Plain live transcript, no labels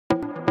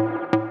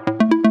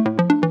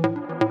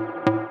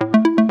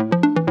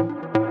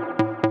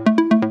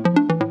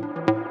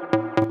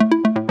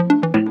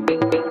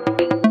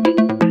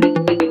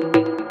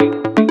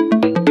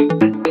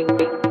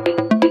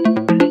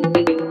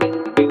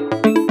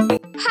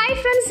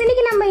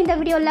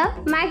இந்த வீடியோல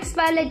maths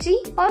biology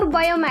R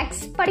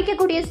bio maths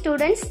படிக்கக்கூடிய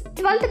ஸ்டூடெண்ட்ஸ்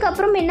 12th க்கு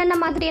அப்புறம் என்னென்ன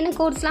மாதிரியான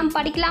கோர்ஸ்லாம்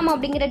படிக்கலாம்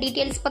அப்படிங்கிற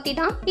டீடைல்ஸ் பத்தி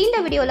தான் இந்த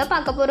வீடியோல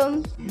பார்க்க போறோம்.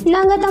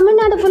 நாங்க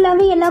தமிழ்நாடு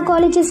ஃபுல்லாவே எல்லா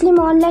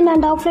காலேஜஸ்லயும் ஆன்லைன்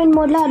அண்ட் ஆஃப்லைன்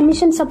மோட்ல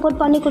அட்மிஷன்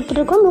சப்போர்ட் பண்ணி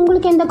கொடுத்துருக்கோம்.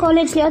 உங்களுக்கு எந்த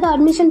காலேஜ்லயாவது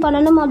அட்மிஷன்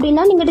பண்ணணும்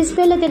அப்படின்னா நீங்க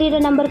டிஸ்பிளேல தெரியுற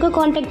நம்பருக்கு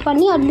கான்டாக்ட்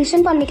பண்ணி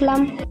அட்மிஷன்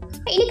பண்ணிக்கலாம்.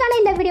 இன்னைக்கான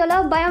இந்த வீடியோல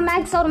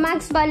பயோமேக்ஸ் ஆர்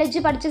மேக்ஸ்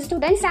பயாலஜி படிச்ச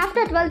ஸ்டூடெண்ட்ஸ்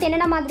ஆஃப்டர் 12th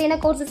என்னென்ன மாதிரியான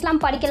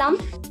கோர்சஸ்லாம் படிக்கலாம்,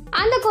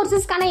 அந்த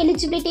கோர்சஸ்க்கான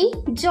eligibility,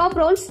 job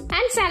roles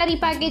and salary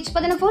package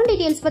பத்தின ஃபுல்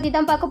டீடைல்ஸ் பத்தி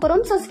தான் பார்க்க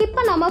போறோம். சோ ஸ்கிப்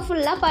பண்ணாம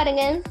ஃபுல்லா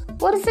பாருங்க.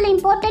 ஒரு சில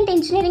இம்பார்ட்டன்ட்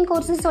இன்ஜினியரிங்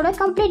கோர்சஸோட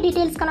கம்ப்ளீட்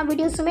டீடைல்ஸ்க்கான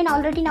வீடியோஸுமே நான்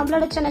ஆல்ரெடி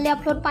நம்மளோட சேனல்ல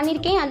அப்லோட்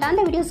பண்ணிருக்கேன். அண்ட்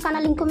அந்த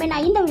வீடியோஸ்க்கான லிங்க்குமே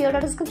நான் இந்த வீடியோட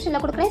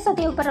டிஸ்கிரிப்ஷன்ல கொடுக்குறேன். சோ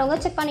தேவைப்படுறவங்க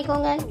செக்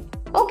பண்ணிக்கோங்க.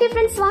 ஓகே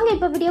ஃப்ரெண்ட்ஸ், வாங்க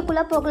இப்போ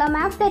வீடியோக்குள்ள போகலாம்.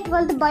 After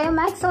 12th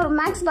bio maths R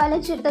maths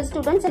biology எடுத்த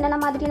ஸ்டூடெண்ட்ஸ் என்னென்ன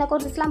மாதிரியான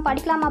கோர்சஸ்லாம்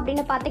படிக்கலாம்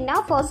அப்படின்னு பார்த்தீங்கன்னா,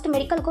 ஃபர்ஸ்ட்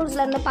மெடிக்கல்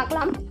கோர்ஸ்ல இருந்து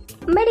பார்க்கலாம்.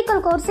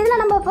 மெடிக்கல் கோர்ஸ் இதுல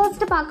நம்ம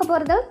ஃபர்ஸ்ட் பார்க்க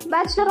போறது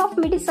bachelor of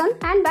medicine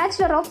and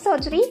bachelor of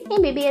surgery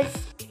MBBS.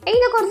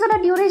 இந்த கோர்ஸோட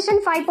டியூரேஷன்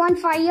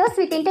 5.5 years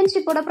வித்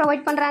இன்டர்ன்ஷிப்போட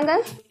ப்ரொவைட் பண்றாங்க.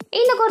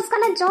 இந்த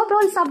கோர்ஸ்க்கான ஜாப்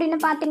ரோல்ஸ் அப்படின்னு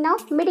பார்த்தீங்கன்னா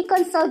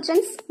medical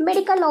surgeons,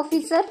 medical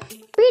officer,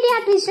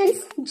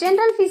 paediatricians,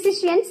 general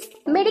physicians,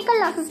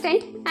 medical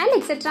assistant and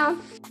etcetera.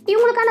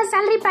 இவங்களுக்கான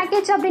சேலரி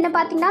பேக்கேஜ் அப்படின்னு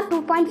பார்த்தீங்கன்னா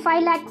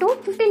 2.5 lakh to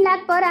 15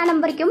 lakh per annum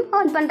வரைக்கும்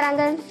earn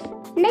பண்றாங்க.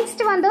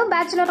 நெக்ஸ்ட் வந்து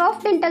bachelor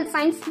of dental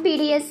science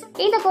BDS.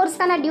 இந்த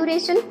கோர்ஸ்க்கான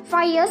டியூரேஷன்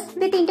 5 years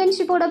வித்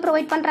இன்டர்ன்ஷிப்போட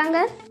ப்ரொவைட் பண்றாங்க.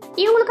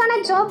 இவங்களுக்கான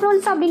ஜாப்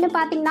ரோல்ஸ் அப்படின்னு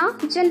பார்த்தீங்கன்னா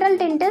general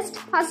dentist,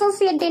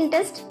 associate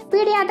dentist,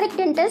 paediatric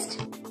dentist,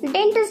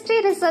 dentistry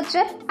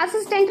researcher,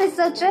 assistant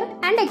researcher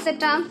and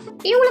etcetera.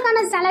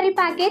 இவங்களுக்கான salary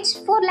package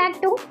 4 lakh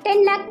to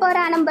 10 lakh per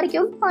annum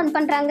வரைக்கும் earn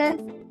பண்றாங்க.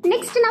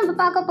 Next நம்ம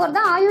பார்க்க போறது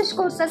ஆயுஷ்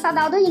கோர்சஸ்,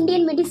 அதாவது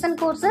இந்தியன் மெடிசன்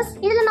கோர்சஸ்.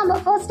 இதுல நம்ம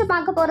ஃபர்ஸ்ட்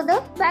பார்க்க போறது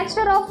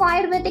bachelor of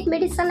ayurvedic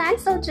medicine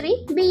and surgery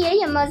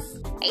BIMS.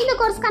 இந்த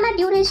கோர்ஸ்க்கான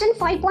டியூரேஷன்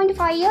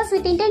 5.5 years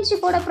வித்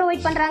இன்டர்ன்ஷிப்போட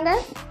ப்ரொவைட் பண்றாங்க.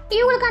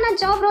 இவங்களுக்கான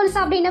ஜாப் ரோல்ஸ்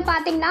அப்படின்னு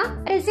பாத்தீங்கன்னா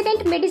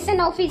resident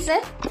medicine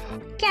officer,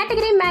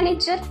 category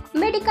manager,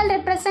 medical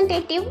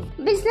representative,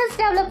 business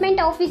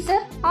development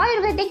officer,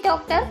 ayurvedic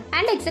doctor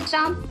and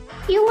etcetera.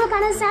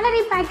 இவங்களுக்கான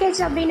சேலரி பேக்கேஜ்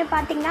அப்படின்னு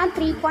பாத்தீங்கன்னா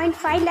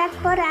 3.5 lakh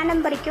per annum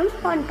வரைக்கும்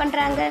earn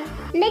பண்றாங்க.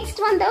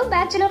 நெக்ஸ்ட் வந்து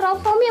bachelor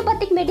of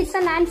homeopathic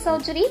medicine and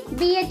surgery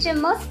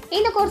BHMS.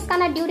 இந்த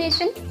கோர்ஸ்க்கான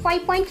டியூரேஷன்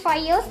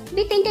 5.5 years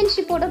வித்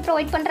இன்டர்ன்ஷிப்போட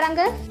ப்ரொவைட்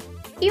பண்றாங்க.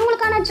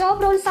 இவங்களுக்கான job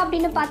Rolle's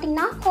அப்படின்னு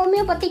பாத்தீங்கன்னா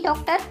homeopathy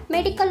doctor,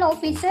 medical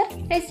officer,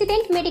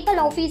 resident medical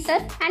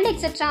officer and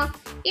etcetera.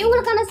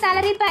 இவங்களுக்கான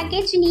சேலரி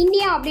பேக்கேஜ் இன்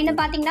இந்தியா அப்படின்னு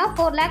பாத்தீங்கன்னா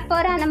 4 lakh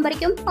per annum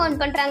வரைக்கும் earn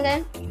பண்றாங்க.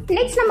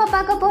 நெக்ஸ்ட் நம்ம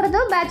பார்க்க போறது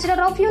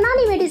bachelor of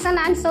Unani medicine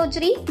and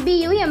surgery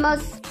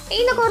BUMS.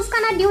 இந்த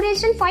கோர்ஸ்க்கான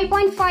டியூரேஷன்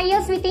 5.5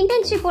 years வித்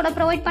இன்டர்ன்ஷிப்போட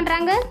ப்ரொவைட்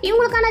பண்றாங்க.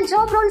 இவங்களுக்கான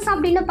ஜாப் ரோல்ஸ்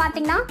அப்படின்னு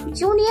பாத்தீங்கன்னா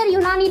junior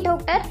Unani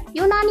doctor,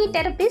 Unani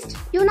therapist,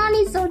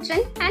 Unani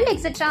surgeon and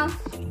etcetera.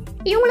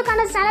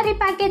 இவங்களுக்கான சேலரி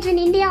பேக்கேஜ்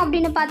இன் இந்தியா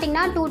அப்படின்னு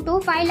பாத்தீங்கன்னா 2 to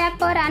 5 lakh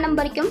per annum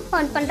வரைக்கும்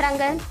earn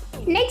பண்றாங்க.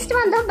 நெக்ஸ்ட்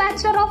வந்து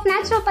bachelor of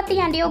naturopathy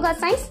and yoga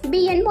science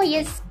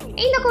BNYS.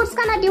 இந்த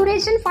கோர்ஸ்க்கான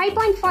டியூரேஷன்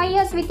 5.5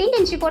 years வித்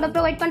இன்டர்ன்ஷிப்போட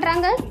ப்ரொவைட்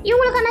பண்றாங்க.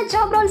 இவங்களுக்கான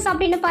ஜாப் ரோல்ஸ்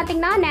அப்படின்னு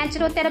பாத்தீங்கன்னா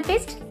நேச்சுரோ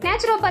therapist,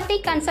 naturopathy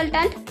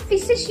consultant,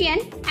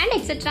 physician and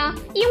etcetera.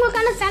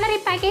 இவங்களுக்கான சேலரி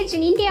பேக்கேஜ்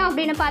இன் இந்தியா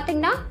அப்படின்னு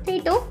பாத்தீங்கன்னா 3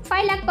 to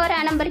 5 lakh per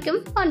annum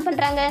வரைக்கும் earn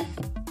பண்றாங்க.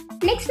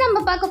 நெக்ஸ்ட்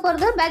நம்ம பார்க்க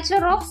போறது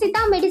bachelor of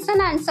Siddha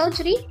medicine and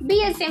surgery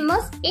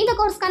BSMS. இந்த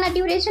கோர்ஸ்க்கான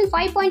டியூரேஷன்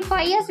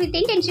 5.5 years வித்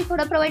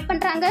இன்டர்ன்ஷிப்போட ப்ரொவைட்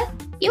பண்றாங்க.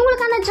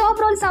 இவங்களுக்கான ஜாப்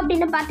ரோல்ஸ்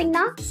அப்படின்னு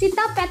பாத்தீங்கன்னா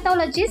Siddha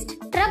pathologist,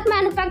 drug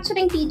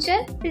manufacturing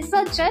teacher,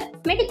 researcher,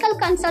 medical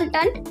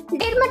consultant,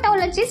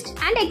 dermatologist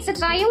and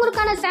etcetera.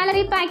 இவங்களுக்கான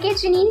சேலரி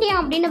பேக்கேஜ் இன் இந்தியா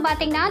அப்படின்னு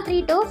பாத்தீங்கன்னா 3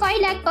 to 5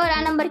 lakh per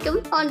annum வரைக்கும்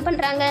earn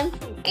பண்றாங்க.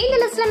 இந்த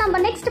லிஸ்ட்ல நம்ம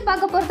நெக்ஸ்ட்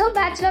பார்க்க போறது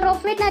bachelor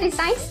of veterinary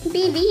science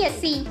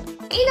BVSC.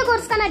 இந்த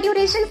கோர்ஸ்க்கான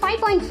டியூரேஷன்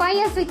 5.5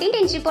 years வித்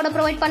இன்டர்ன்ஷிப்போட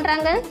ப்ரொவைட்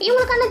பண்றாங்க.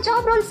 இவங்களுக்கான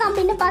ஜாப் ரோல்ஸ்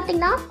அப்படின்னு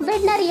பாத்தீங்கன்னா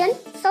வெட்டனரியன்,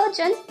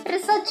 surgeon,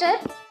 researcher,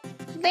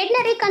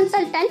 veterinary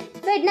consultant,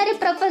 veterinary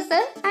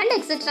professor and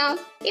etcetera.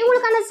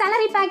 இவங்களுக்கான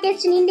சேலரி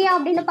பேக்கேஜ் இன் இந்தியா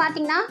அப்படின்னு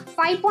பாத்தீங்கன்னா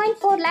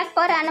 5.4 lakh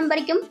per annum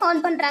வரைக்கும் earn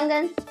பண்றாங்க.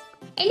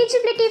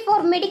 Eligibility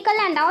for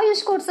medical and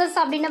AYUSH courses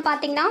அப்படின்னு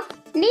பாத்தீங்கன்னா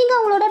நீங்க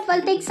உங்களோட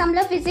 12th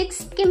எக்ஸாம்ல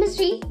பிசிக்ஸ்,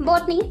 கெமிஸ்ட்ரி,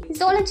 பாட்னி,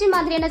 ஜூவாலஜி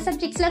மாதிரியான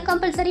சப்ஜெக்ட்ஸ்ல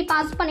கம்பல்சரி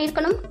பாஸ்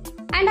பண்ணிருக்கணும்.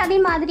 அண்ட் அதே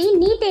மாதிரி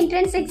NEET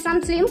entrance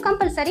எக்ஸாம்ஸ்லயும்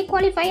compulsory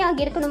qualify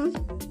ஆகியிருக்கணும்.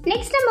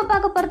 Next நம்ம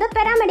பார்க்க போறது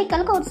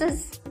பேராமெடிக்கல்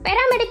கோர்சஸ்.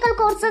 பேராமெடிக்கல்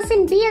கோர்சஸ்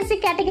இன் BSc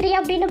கேட்டகரி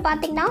அப்படின்னு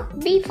பாத்தீங்கன்னா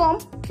BPharm,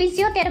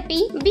 physiotherapy,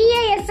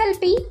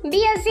 BASLP,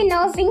 BSc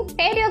nursing,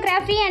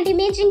 radiography and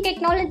imaging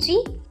technology,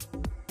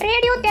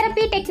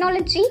 radiotherapy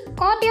technology,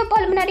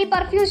 கார்டியோபல்மனரி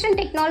perfusion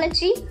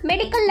technology,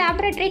 medical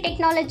laboratory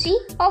technology,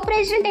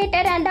 operation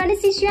theatre and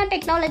anaesthesia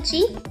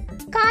technology,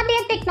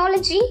 cardiac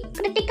technology,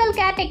 critical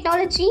care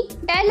technology,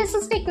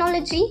 dialysis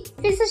technology,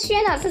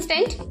 physician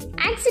assistant,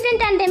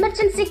 accident and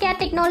emergency care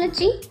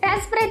technology,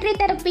 respiratory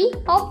therapy,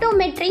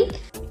 optometry,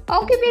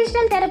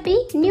 occupational therapy,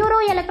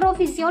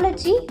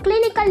 neuroelectrophysiology,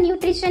 clinical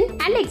nutrition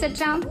and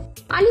etc.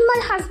 Animal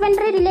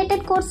husbandry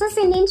related courses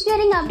in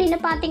engineering அப்படின்னு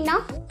பாத்தீங்கன்னா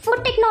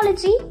food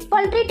technology,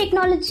 poultry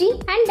technology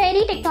and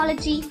dairy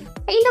technology.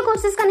 இந்த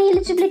கோர்சஸ்க்கான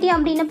eligibility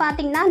அப்படின்னு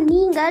பார்த்தீங்கன்னா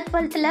நீங்கள்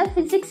 12th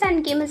physics and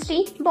chemistry,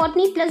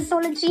 botany plus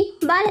zoology,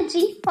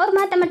 biology R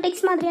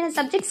mathematics மாதிரியான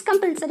subjects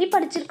compulsory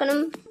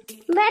படிச்சிருக்கணும்.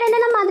 வேற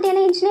என்னென்ன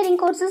மாதிரியான இன்ஜினியரிங்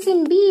கோர்சஸ்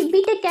இன்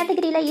பிடெக்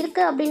கேட்டகரியில்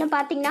இருக்குது அப்படின்னு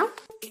பார்த்தீங்கன்னா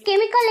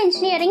chemical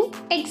engineering,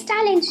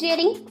 textile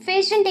engineering,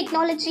 fashion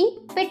technology,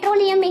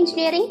 petroleum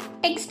engineering,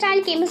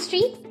 textile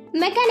chemistry,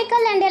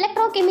 mechanical and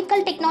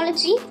electrochemical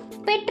technology,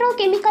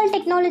 petrochemical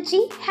technology,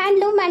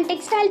 handloom and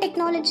textile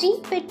technology,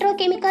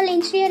 petrochemical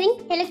engineering,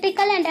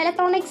 electrical and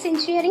electronics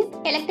engineering,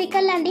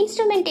 electrical and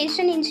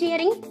instrumentation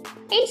engineering,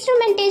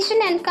 instrumentation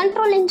and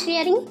control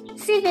engineering,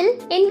 civil,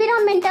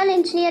 environmental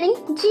engineering,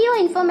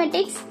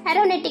 geoinformatics,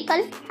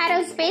 aeronautical,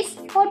 aerospace,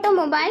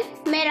 automobile,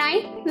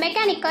 marine,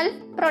 mechanical,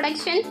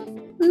 production,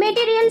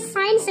 material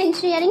science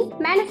engineering,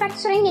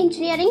 manufacturing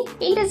engineering,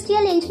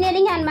 industrial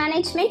engineering and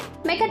management,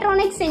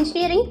 mechatronics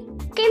engineering,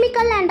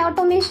 chemical and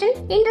automation,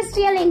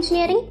 industrial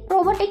engineering,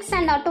 robotics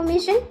and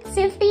automation,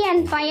 safety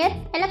and fire,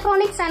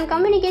 electronics and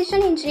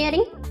communication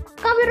engineering,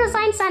 computer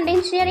science and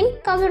engineering,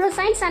 computer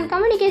science and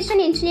communication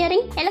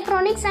engineering,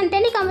 electronics and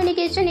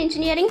telecommunication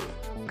engineering,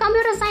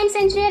 computer science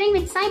engineering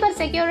with cyber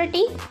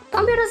security,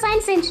 computer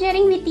science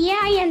engineering with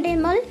AI and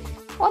ML,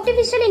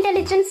 artificial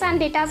intelligence and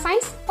data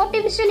science,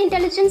 artificial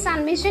intelligence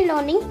and machine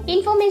learning,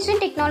 information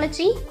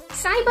technology,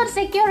 cyber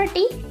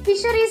security,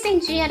 fisheries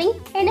engineering,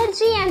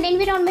 energy and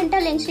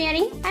environmental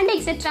engineering and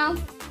etc.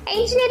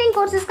 Engineering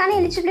courses-க்கான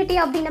eligibility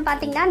அப்படின்னு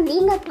பார்த்தீங்கன்னா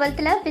நீங்க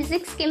 12th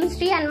physics,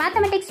 chemistry and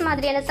mathematics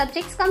மாதிரியான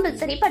subjects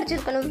compulsory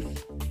படிச்சிருக்கணும்.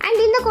 And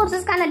இந்த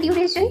courses-க்கான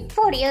duration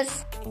 4 years.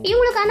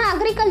 இவங்களுக்கான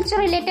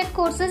agriculture related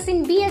courses in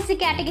BSc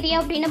category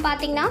அப்படின்னு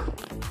பார்த்தீங்கன்னா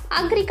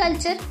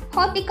agriculture,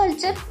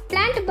 horticulture,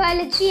 plant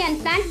biology and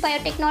plant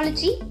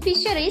biotechnology,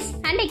 fisheries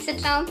and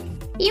etc.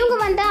 இவங்க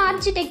வந்து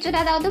ஆர்கிடெக்சர்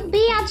அதாவது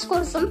பிஆர்ட்ஸ்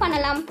கோர்ஸும்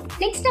பண்ணலாம்.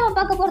 நெக்ஸ்ட் நம்ம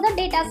பார்க்க போறது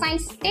data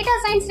science. Data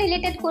science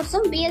related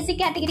கோர்ஸும் BSc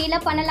கேட்டகரியில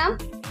பண்ணலாம்.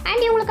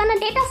 அண்ட் இவங்களுக்கான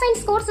டேட்டா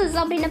சயின்ஸ் கோர்சஸ்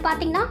அப்படின்னு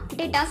பாத்தீங்கன்னா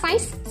டேட்டா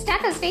சயின்ஸ்,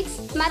 ஸ்டாட்டிஸ்டிக்ஸ்,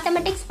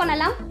 மேத்தமெட்டிக்ஸ்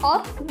பண்ணலாம்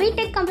R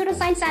BTech computer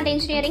science and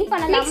engineering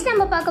பண்ணலாம். நெக்ஸ்ட்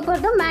நம்ம பார்க்க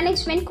போறது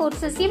மேனேஜ்மெண்ட்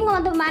கோர்சஸ். இவங்க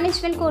வந்து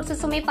மேனேஜ்மெண்ட்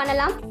கோர்சஸுமே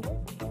பண்ணலாம்.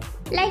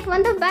 லைக்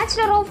வந்து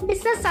bachelor of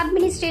business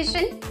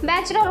administration,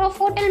 bachelor of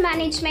hotel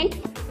management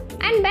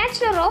and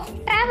bachelor of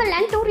travel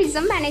and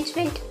tourism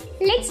management.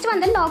 Next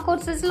வந்து லா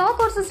கோர்சஸ். லா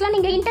கோர்சஸ்ல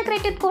நீங்க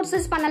இன்டகிரேட்டட்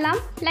கோர்சஸ் பண்ணலாம்.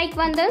 லைக்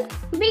வந்து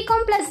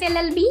BCom plus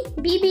LLB,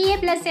 BBA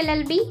plus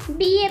LLB,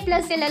 BA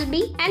plus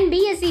LLB and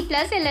BSc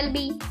plus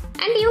LLB.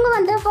 And இவங்க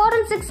வந்து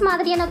forensics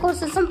மாதிரியான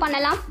கோர்சஸும்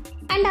பண்ணலாம்.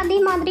 And அதே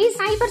மாதிரி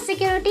cyber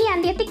security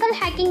and ethical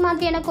hacking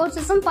மாதிரியான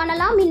கோர்சஸும்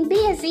பண்ணலாம் இன்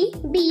பிஎஸ்சி,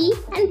 பிஇ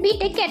அண்ட்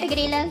பிடெக்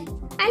கேட்டகரியில.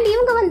 அண்ட்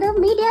இவங்க வந்து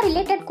மீடியா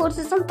ரிலேட்டட்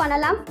கோர்சஸும்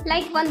பண்ணலாம்.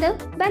 லைக் வந்து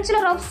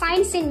bachelor of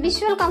science in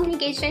visual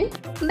communication,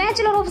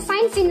 bachelor of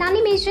science in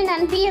animation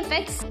and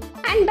VFX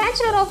and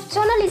bachelor of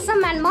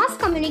journalism and mass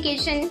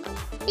communication.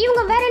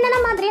 இவங்க வேற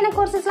என்னென்ன மாதிரியான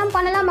கோர்சஸ்லாம்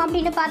பண்ணலாம்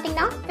அப்படின்னு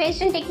பார்த்தீங்கன்னா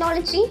fashion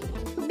technology,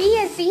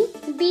 BSc,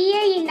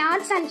 BA in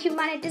arts and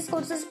humanities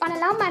courses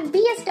பண்ணலாம் அண்ட்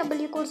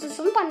பிஎஸ்டபிள்யூ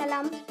கோர்சஸும்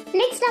பண்ணலாம்.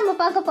 Next நம்ம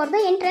பார்க்க போகிறது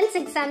entrance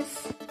exams.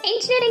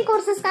 Engineering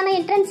கோர்சஸ்க்கான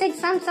entrance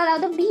exams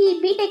அதாவது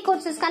பிடெக்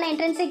கோர்சஸ்க்கான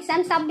என்ட்ரன்ஸ்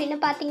எக்ஸாம்ஸ் அப்படின்னு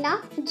பார்த்தீங்கன்னா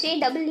JEE,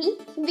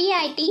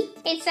 VIT,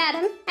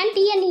 SRM and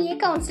TNEA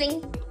counselling.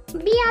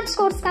 பிஆர்ட்ஸ்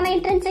கோர்ஸ்க்கான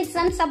entrance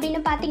exams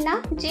அப்படின்னு பார்த்தீங்கன்னா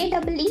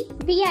JEE,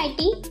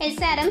 VIT,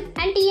 SRM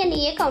and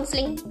TNEA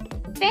counselling.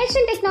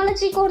 Fashion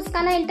technology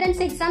கோர்ஸ்க்கான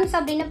entrance exams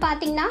அப்படின்னு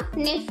பார்த்தீங்கன்னா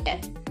NEFT.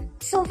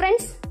 So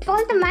friends,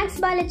 12th maths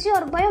biology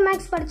ஒரு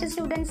bio maths படிச்ச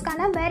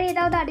ஸ்டூடெண்ட்ஸ்க்கான வேற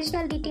ஏதாவது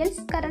additional details,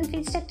 current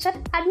fees structure,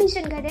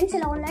 admission guidance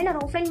இல்ல online ஒரு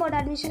ஆஃப்லைன் போர்டு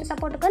அட்மிஷன்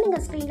சப்போர்ட்டுக்கு நீங்க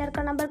ஸ்கிரீன்ல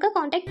இருக்க நம்பருக்கு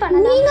கான்டாக்ட்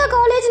பண்ணலாம். நீங்க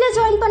காலேஜ்ல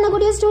ஜாயின்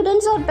பண்ணக்கூடிய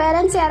ஸ்டூடெண்ட்ஸ் ஒரு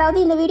பேரண்ட்ஸ்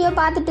யாராவது இந்த வீடியோ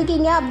பார்த்துட்டு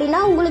இருக்கீங்க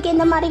அப்படின்னா உங்களுக்கு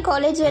எந்த மாதிரி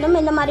காலேஜ் வேணும்,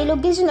 எந்த மாதிரி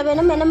லொகேஷன்ல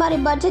வேணும், என்ன மாதிரி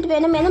பட்ஜெட்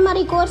வேணும், என்ன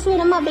மாதிரி கோர்ஸ்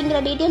வேணும்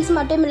அப்படிங்கிற டீடைல்ஸ்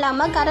மட்டும்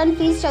இல்லாம கரண்ட்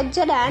ஃபீஸ்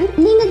ஸ்ட்ரக்சர் அண்ட்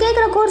நீங்க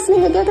கேட்குற கோர்ஸ்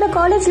நீங்க கேட்குற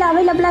காலேஜ்ல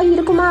அவைலபிளா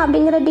இருக்குமா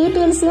அப்படிங்கிற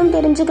டீடைல்ஸையும்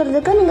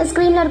தெரிஞ்சுக்கிறதுக்கு நீங்க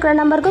ஸ்கிரீன்ல இருக்கிற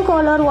நம்பருக்கு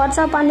கால் ஒரு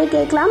வாட்ஸ்அப் பண்ணி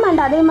கேட்கலாம்.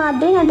 அண்ட் அதே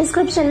மாதிரி நான்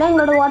டிஸ்கிரிப்ஷன்ல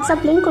எங்களோட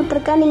வாட்ஸ்அப் லிங்க்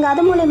கொடுத்துருக்கேன். நீங்க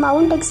அது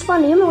மூலமாவும் டெக்ஸ்ட்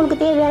பண்ணியும் உங்களுக்கு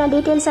தேவையான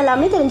டீடைல்ஸ்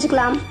எல்லாமே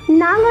தெரிஞ்சுக்கலாம்.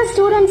 நாங்க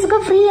ஸ்டூடெண்ட்ஸ்க்கு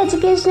free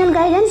educational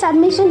guidance,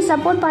 admission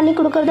support பண்ணி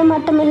கொடுக்கறது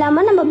மட்டும்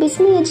இல்லாம நம்ம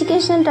பிஸ்மி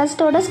எஜுகேஷனல்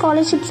ட்ரஸ்டோட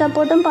ஸ்காலர்ஷிப்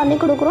சப்போர்ட்டும் பண்ணி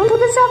கொடுக்குறோம்.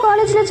 புதுசா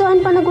காலேஜ்ல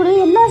ஜாயின்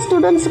பண்ணக்கூடிய எல்லா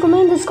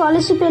ஸ்டூடெண்ட்ஸுக்குமே இந்த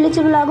ஸ்காலர்ஷிப்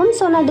எலிஜிபிள் ஆகும்.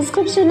 ஸோ நான்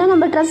டிஸ்கிரிப்ஷன்ல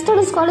நம்ம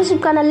ட்ரஸ்டோட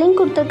ஸ்காலர்ஷிப்கான லிங்க்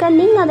கொடுத்துருக்கேன்.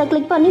 நீங்க அதை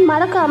கிளிக் பண்ணி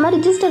மறக்காம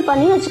ரிஜிஸ்டர்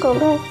பண்ணி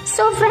வச்சுக்கோங்க.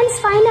 ஸோ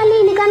ஃப்ரெண்ட்ஸ், ஃபைனலி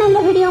இன்னைக்கான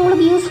இந்த வீடியோ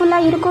உங்களுக்கு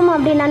யூஸ்ஃபுல்லா இருக்கும்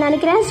அப்படின்னு நான்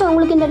நினைக்கிறேன். ஸோ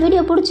உங்களுக்கு இந்த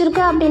வீடியோ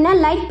பிடிச்சிருக்கு அப்படின்னா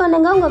லைக்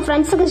பண்ணுங்க, உங்க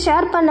ஃப்ரெண்ட்ஸுக்கு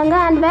ஷேர் பண்ணுங்க.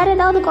 அண்ட் வேற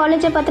ஏதாவது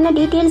காலேஜை பத்தின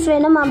டீடைல்ஸ்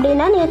வேணும்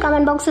அப்படின்னா நீங்க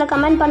கமெண்ட் பாக்ஸ்ல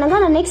கமெண்ட் பண்ணுங்க.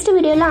 நான் நெக்ஸ்ட்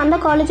வீடியோல அந்த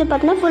காலேஜை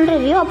பத்தின ஃபுல்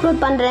ரிவ்யூ அப்லோட்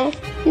பண்றேன்.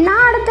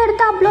 நான்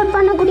அடுத்தடுத்து அப்லோட்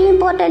பண்ணக்கூடிய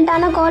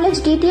இம்பார்ட்டன்டான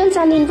காலேஜ் டீடைல்ஸ்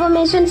அண்ட்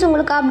இன்ஃபர்மேஷன்ஸ்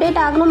உங்களுக்கு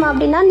அப்டேட் ஆகணும்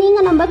அப்படின்னா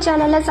நீங்க நம்ம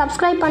சேனலை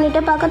சப்ஸ்கிரைப்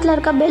பண்ணிட்டு பக்கத்துல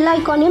இருக்க பெல்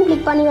ஐக்கானையும்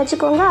கிளிக் பண்ணி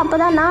வச்சுக்கோங்க.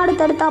 அப்பதான் நான்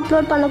அடுத்தடுத்து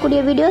அப்லோட்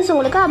பண்ணக்கூடிய வீடியோஸ்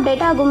உங்களுக்கு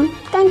அப்டேட் ஆகும்.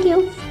 தேங்க்யூ.